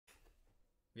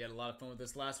We had a lot of fun with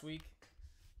this last week.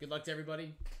 Good luck to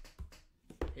everybody.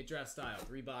 Hit draft style,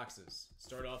 3 boxes.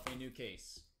 Start off a new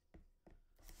case.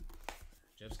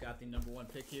 Jeff's got the number 1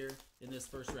 pick here in this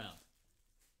first round.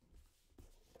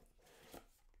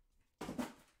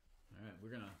 Alright, we're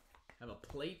going to have a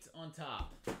plate on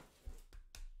top.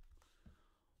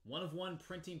 1 of 1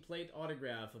 printing plate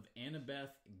autograph of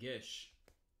Annabeth Gish.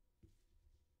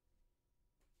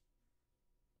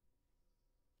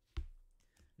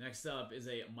 Next up is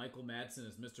a Michael Madsen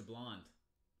as Mr. Blonde.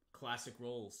 Classic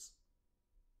rolls.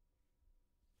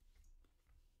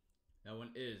 That one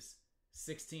is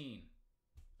 16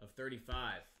 of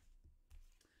 35.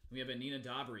 We have a Nina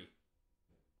Dobry.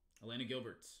 Elena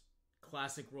Gilbert.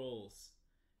 Classic rolls.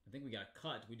 I think we got a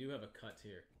cut. We do have a cut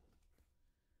here.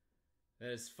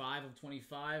 That is 5 of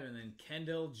 25. And then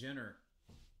Kendall Jenner.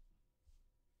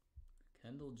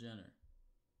 Kendall Jenner.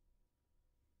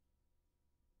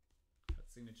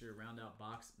 Cut signature, round out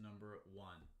box number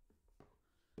 1.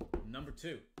 Number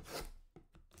 2.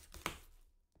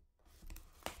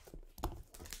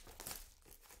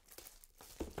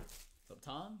 What's up,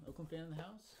 Tom? Oakland fan in the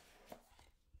house?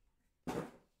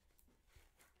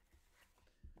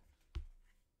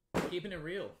 Keeping it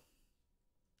real.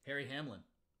 Harry Hamlin.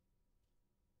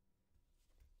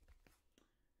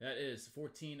 That is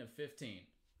 14 of 15.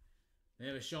 They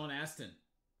have a Sean Astin.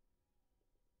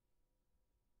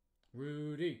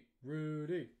 Rudy.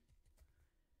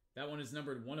 That one is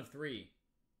numbered 1 of 3.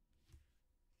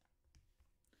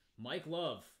 Mike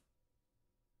Love.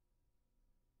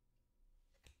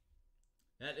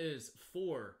 That is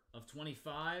 4 of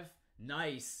 25.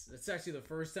 Nice. That's actually the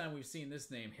first time we've seen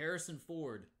this name. Harrison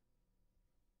Ford.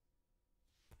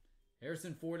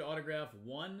 Harrison Ford autograph,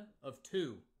 1 of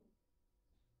 2.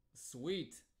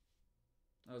 Sweet.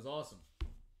 That was awesome.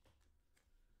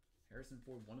 Harrison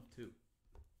Ford, 1 of 2.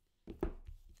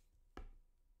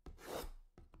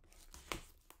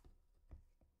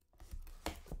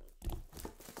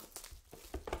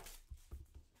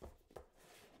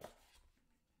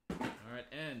 All right,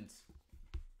 and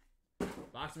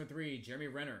box number 3, Jeremy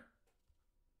Renner.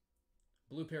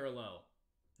 Blue parallel.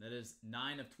 That is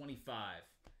 9 of 25.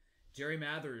 Jerry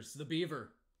Mathers, the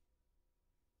Beaver.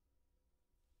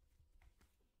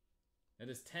 That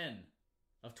is 10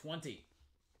 of 20.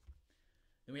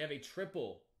 Then we have a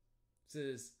triple. This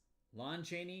is Lon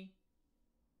Chaney,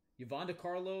 Yvonne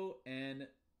DiCarlo, and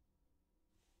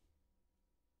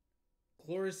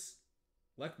Cloris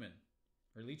Leachman.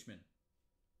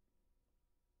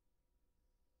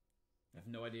 I have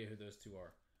no idea who those two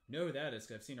are. I know who that is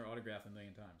because I've seen her autograph a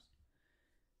million times.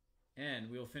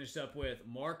 And we will finish up with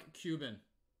Mark Cuban.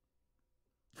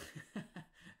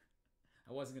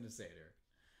 I wasn't going to say it, Eric.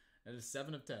 That is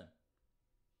 7 of 10.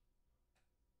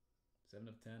 7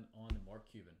 of 10 on Mark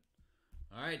Cuban.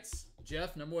 All right,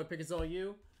 Jeff, number 1 pick is all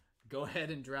you. Go ahead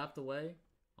and draft away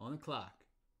on the clock.